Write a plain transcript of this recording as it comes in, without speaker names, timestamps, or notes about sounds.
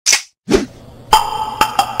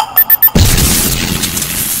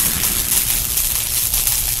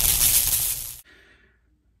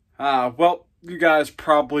Well, you guys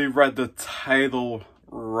probably read the title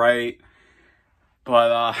right,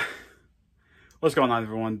 but what's going on,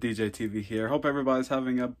 everyone? DJ TV here. Hope everybody's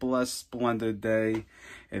having a blessed, splendid day.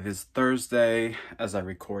 It is Thursday as I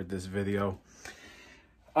record this video.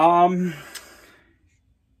 I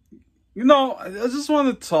just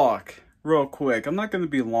want to talk real quick. I'm not going to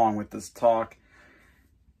be long with this talk.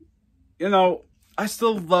 I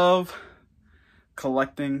still love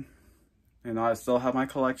collecting. I still have my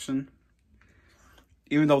collection,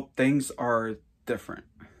 even though things are different.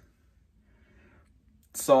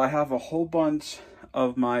 So I have a whole bunch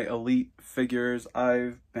of my Elite figures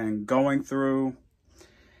I've been going through.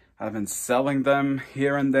 I've been selling them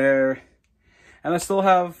here and there. And I still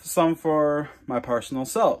have some for my personal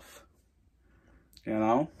self.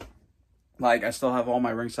 Like, I still have all my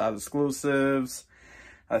ringside exclusives.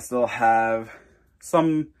 I still have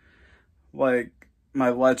some, like, my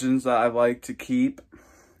legends that I like to keep.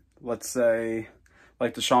 Let's say,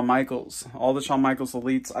 like the Shawn Michaels. All the Shawn Michaels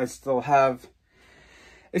Elites I still have,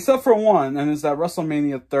 except for one, and it's that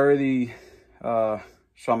WrestleMania 30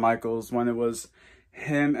 Shawn Michaels, when it was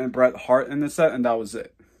him and Bret Hart in the set, and that was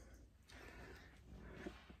it.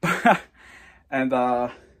 And I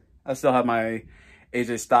still have my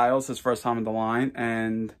AJ Styles, his first time in the line,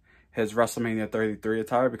 and his WrestleMania 33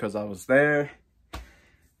 attire because I was there.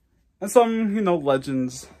 And some,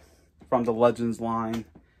 legends from the Legends line.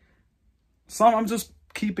 Some I'm just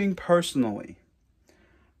keeping personally.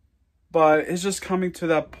 But it's just coming to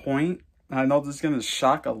that point. I know this is going to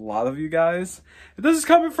shock a lot of you guys. This is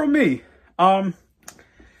coming from me. I'm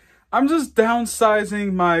just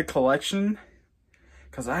downsizing my collection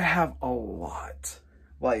because I have a lot.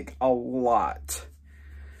 Like, a lot.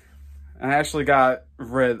 And I actually got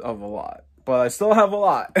rid of a lot. But I still have a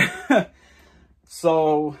lot.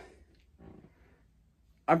 So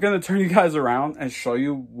I'm going to turn you guys around and show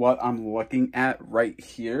you what I'm looking at right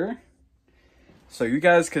here. So you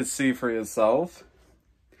guys can see for yourself.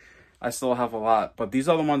 I still have a lot, but these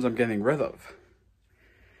are the ones I'm getting rid of.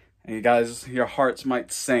 And you guys, your hearts might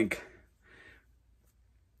sink.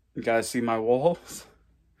 You guys see my walls?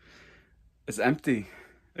 It's empty,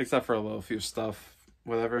 except for a little few stuff,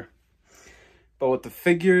 whatever. But with the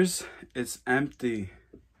figures, it's empty.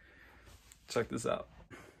 Check this out.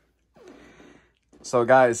 So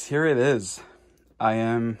guys, here it is. I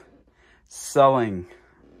am selling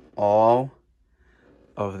all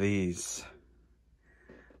of these.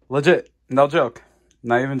 Legit, no joke.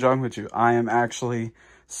 Not even joking with you. I am actually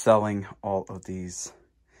selling all of these.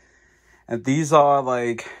 And these are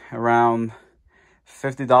like around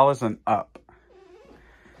 $50 and up.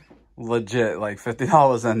 Legit, like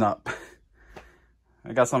 $50 and up.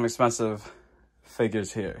 I got some expensive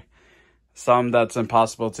figures here. Some that's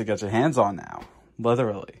impossible to get your hands on now.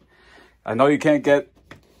 Literally. I know you can't get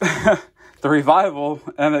the Revival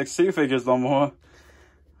NXT figures no more.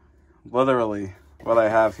 Literally, what I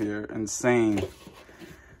have here. Insane.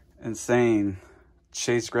 Insane.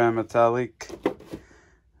 Chase Graham Metallic.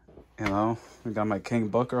 We got my King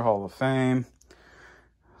Booker Hall of Fame.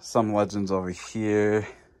 Some legends over here.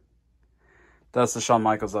 That's the Shawn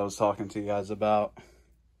Michaels I was talking to you guys about.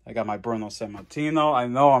 I got my Bruno Sammartino. I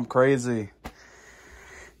know, I'm crazy.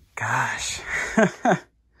 Gosh.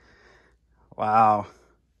 Wow.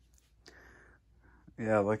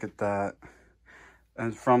 Yeah, look at that.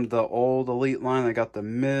 And from the old Elite line, I got The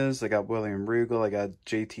Miz, I got William Regal, I got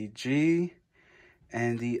JTG.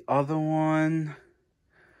 And the other one,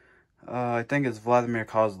 I think it's Vladimir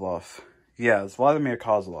Kozlov. Yeah, it's Vladimir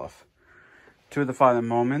Kozlov. Two defining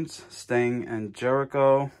moments, Sting and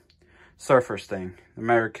Jericho. Surfer Sting.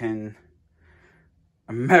 American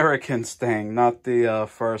Sting, not the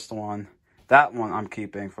first one. That one I'm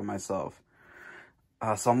keeping for myself.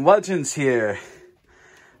 Some legends here.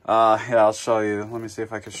 Yeah, I'll show you. Let me see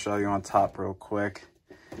if I can show you on top real quick.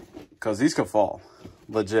 Because these could fall.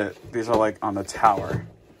 Legit. These are like on the tower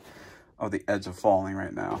of the edge of falling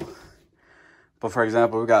right now. But for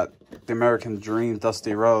example, we got the American Dream,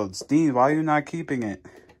 Dusty Rhodes. Dean, why are you not keeping it?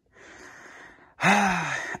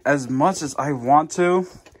 As much as I want to.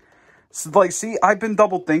 So, like, see, I've been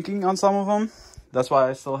double thinking on some of them. That's why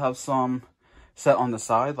I still have some set on the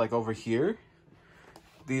side, like over here.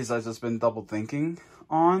 These I've just been double thinking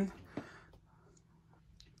on.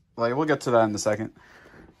 Like, we'll get to that in a second.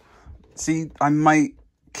 See, I might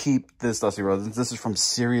keep this Dusty Rhodes. This is from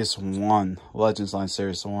Series 1. Legends line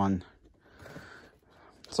Series 1.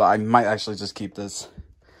 So I might actually just keep this.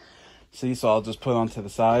 See, so I'll just put it onto the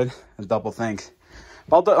side and double think.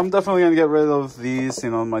 But I'm definitely going to get rid of these,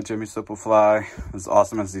 my Jimmy Superfly. As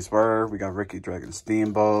awesome as these were, we got Ricky Dragon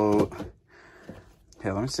Steamboat.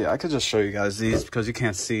 Here, let me see. I could just show you guys these because you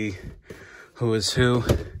can't see who is who.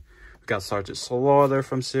 We got Sergeant Slaughter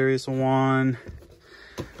from Series 1.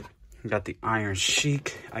 We got the Iron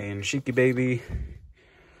Sheiky baby.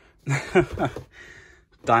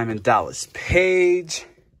 Diamond Dallas Page.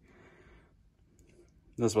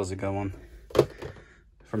 This was a good one.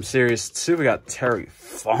 From Series 2, we got Terry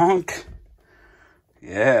Funk.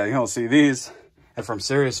 Yeah, you don't see these. And from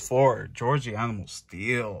Series 4, Georgie Animal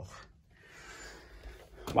Steel.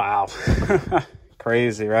 Wow.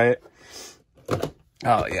 Crazy, right?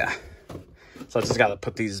 Oh, yeah. So I just got to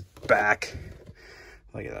put these back.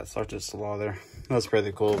 Look at that, Sergeant Slaughter. That's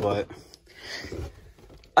pretty cool, but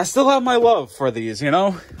I still have my love for these, you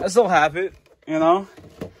know? I still have it, you know?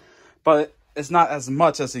 But it's not as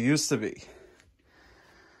much as it used to be.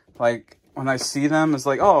 Like, when I see them, it's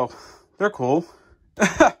like, oh, they're cool.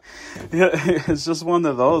 Yeah, it's just one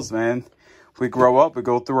of those, man. We grow up, we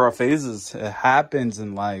go through our phases. It happens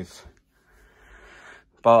in life.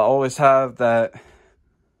 But I always have that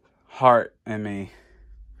heart in me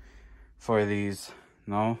for these,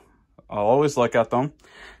 you know? I'll always look at them.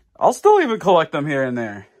 I'll still even collect them here and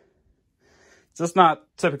there. Just not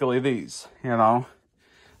typically these, you know?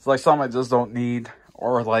 It's like some I just don't need.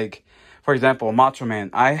 Or like, for example, Macho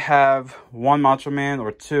Man. I have one Macho Man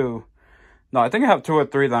or two. No, I think I have 2 or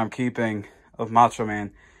 3 that I'm keeping of Macho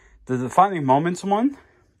Man. The Defining Moments one.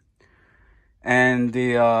 And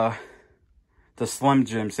the Slim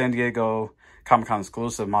Jim, San Diego Comic-Con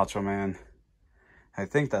exclusive Macho Man. I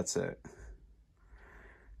think that's it.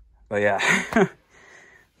 But yeah.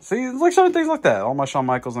 See, it's like showing things like that. All my Shawn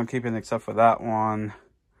Michaels I'm keeping except for that one.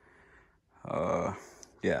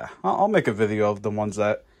 Yeah, I'll make a video of the ones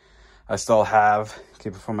that I still have.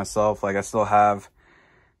 Keep it for myself. Like, I still have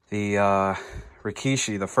the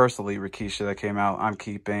Rikishi, the first Elite Rikishi that came out. I'm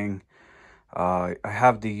keeping. I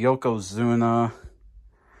have the Yokozuna.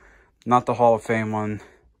 Not the Hall of Fame one.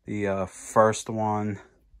 The first one.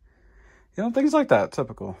 You know, things like that.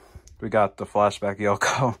 Typical. We got the flashback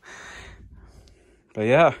Yoko. But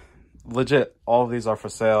yeah, legit. All of these are for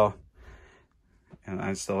sale. And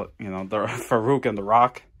I still, you know, the Farouk and The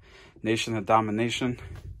Rock. Nation of Domination.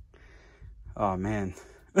 Oh, man.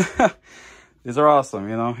 These are awesome,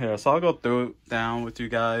 you know. Here, so I'll go through it down with you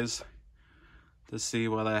guys to see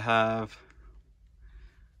what I have.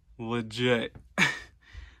 Legit.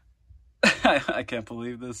 I can't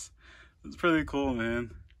believe this. It's pretty cool,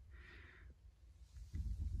 man.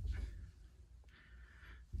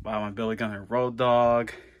 Wow, my Billy Gunn Road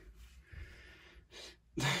Dog.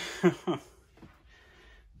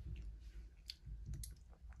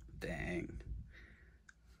 Dang.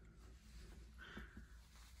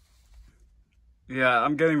 Yeah,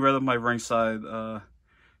 I'm getting rid of my ringside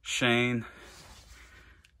Shane.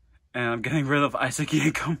 And I'm getting rid of Isaac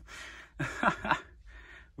Yankum.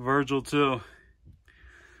 Virgil too.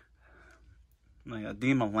 I got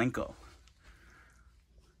Dean Malenko.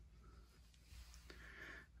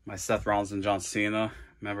 My Seth Rollins and John Cena.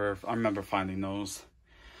 I remember finding those.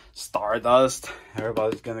 Stardust.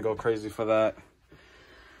 Everybody's gonna go crazy for that.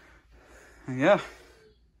 And yeah.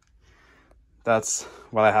 That's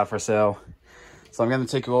what I have for sale. So I'm gonna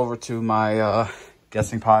take you over to my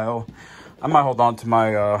guessing pile. I might hold on to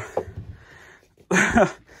my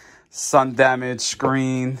sun damaged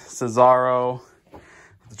screen Cesaro,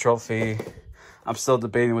 the trophy. I'm still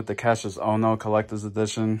debating with the Cassius Ohno collector's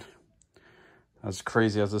edition. As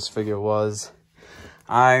crazy as this figure was.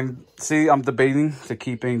 I'm debating to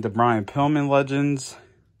keeping the Brian Pillman Legends.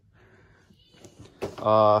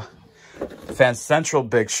 Fan Central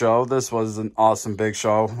Big Show. This was an awesome Big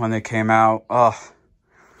Show when it came out.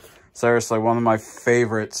 Seriously, one of my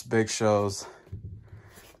favorites Big Shows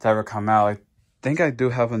to ever come out. I think I do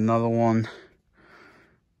have another one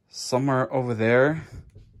somewhere over there,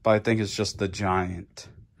 but I think it's just the Giant.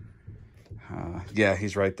 Yeah,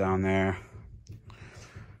 he's right down there.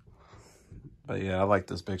 But yeah, I like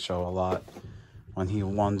this Big Show a lot. When he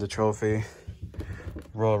won the trophy.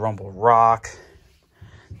 Royal Rumble Rock.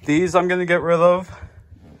 These I'm going to get rid of.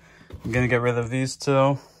 I'm going to get rid of these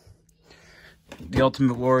two. The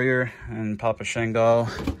Ultimate Warrior and Papa Shango.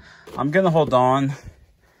 I'm going to hold on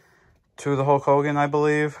to the Hulk Hogan, I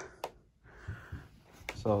believe.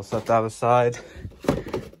 So I'll set that aside.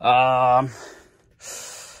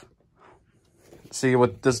 See,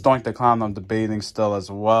 with this Doink the Clown, I'm debating still as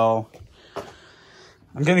well.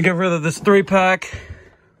 I'm going to get rid of this 3-pack.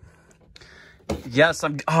 Yes,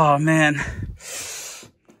 oh, man.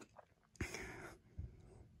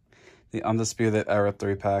 The Undisputed Era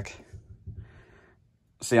 3-pack.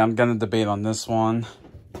 See, I'm going to debate on this one.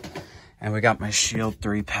 And we got my Shield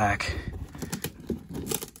 3-pack.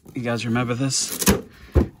 You guys remember this?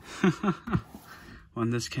 when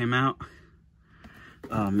this came out.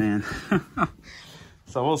 Oh man.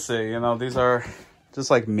 So we'll see, you know, these are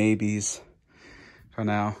just like maybes for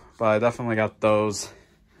now, but I definitely got those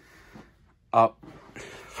up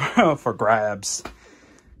for grabs.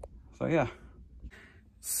 So yeah.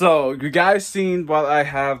 So you guys seen what I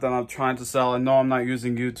have that I'm trying to sell. I know I'm not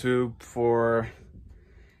using YouTube for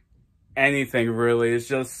anything really. It's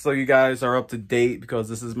just so you guys are up to date because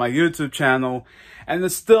this is my YouTube channel and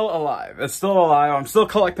it's still alive. It's still alive. I'm still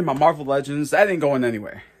collecting my Marvel Legends. That ain't going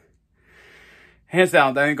anywhere. Hands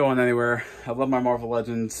down, that ain't going anywhere. I love my Marvel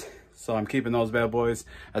Legends, so I'm keeping those bad boys.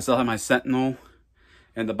 I still have my Sentinel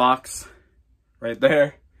in the box right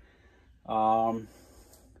there.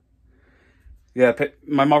 Yeah,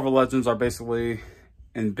 my Marvel Legends are basically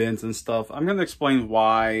in bins and stuff. I'm going to explain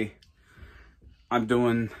why I'm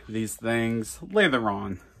doing these things later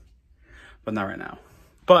on, but not right now.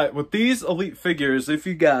 But with these Elite figures, if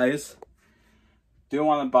you guys do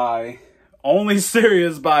want to buy, only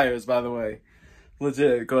serious buyers, by the way,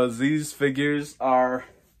 legit, because these figures are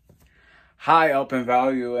high up in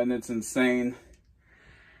value and it's insane.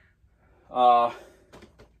 You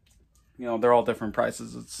know, they're all different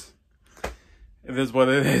prices. It is what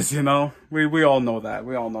it is, you know. We all know that.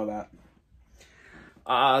 We all know that.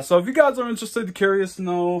 So if you guys are interested, curious to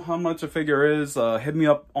know how much a figure is, hit me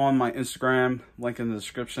up on my Instagram, link in the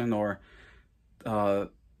description, or DM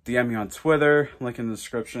me on Twitter, link in the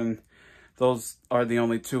description. Those are the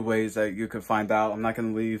only two ways that you could find out. I'm not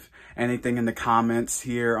going to leave anything in the comments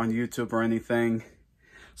here on YouTube or anything.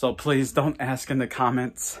 So please don't ask in the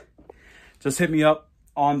comments. Just hit me up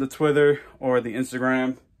on the Twitter or the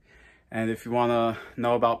Instagram. And if you want to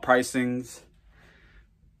know about pricings,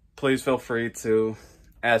 please feel free to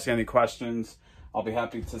ask any questions. I'll be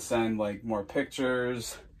happy to send like more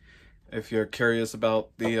pictures if you're curious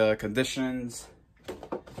about the conditions.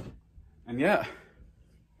 And yeah.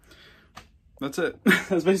 That's it.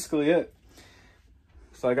 That's basically it.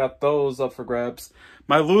 So I got those up for grabs.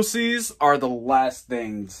 My Lucy's are the last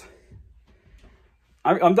things.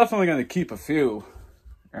 I'm definitely going to keep a few,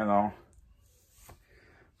 you know,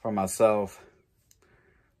 for myself.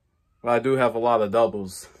 But I do have a lot of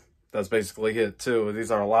doubles. That's basically it too.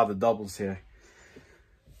 These are a lot of doubles here.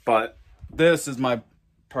 But this is my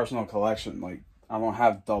personal collection. Like, I don't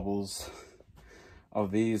have doubles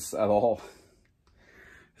of these at all.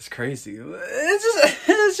 It's crazy.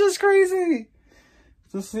 It's just crazy.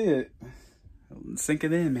 Just see it. Sink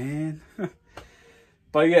it in, man.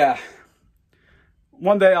 But yeah.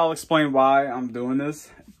 One day I'll explain why I'm doing this.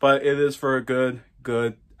 But it is for a good,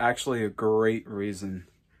 actually a great reason.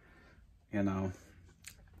 You know.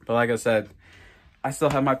 But like I said, I still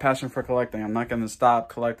have my passion for collecting. I'm not going to stop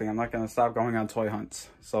collecting. I'm not going to stop going on toy hunts.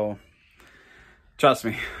 So, trust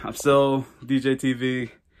me. I'm still DJ TV.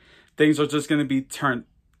 Things are just going to be turned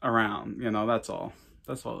around, you know, that's all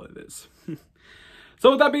it is. So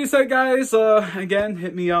with that being said, guys, again,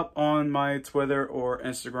 hit me up on my Twitter or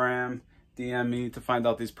Instagram, DM me to find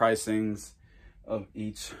out these pricings of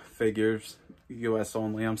each figures. US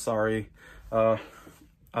only, I'm sorry.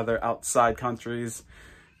 Other outside countries,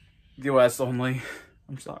 US only.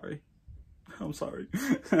 I'm sorry.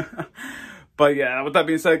 But yeah, with that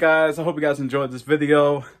being said, guys, I hope you guys enjoyed this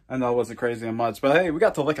video. I know it wasn't crazy and much, but hey, we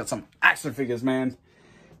got to look at some action figures, man.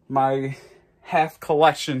 My half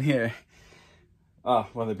collection here. Oh,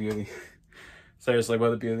 what a beauty. Seriously,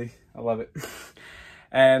 what a beauty. I love it.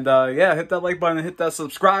 And yeah, hit that like button, hit that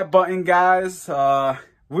subscribe button, guys.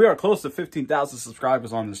 We are close to 15,000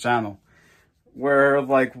 subscribers on this channel. We're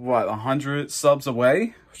like, what, 100 subs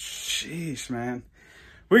away? Sheesh, man.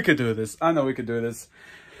 We could do this. I know we could do this.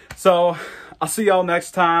 So, I'll see y'all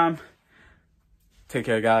next time. Take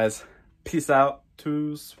care, guys. Peace out.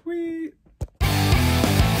 Too sweet.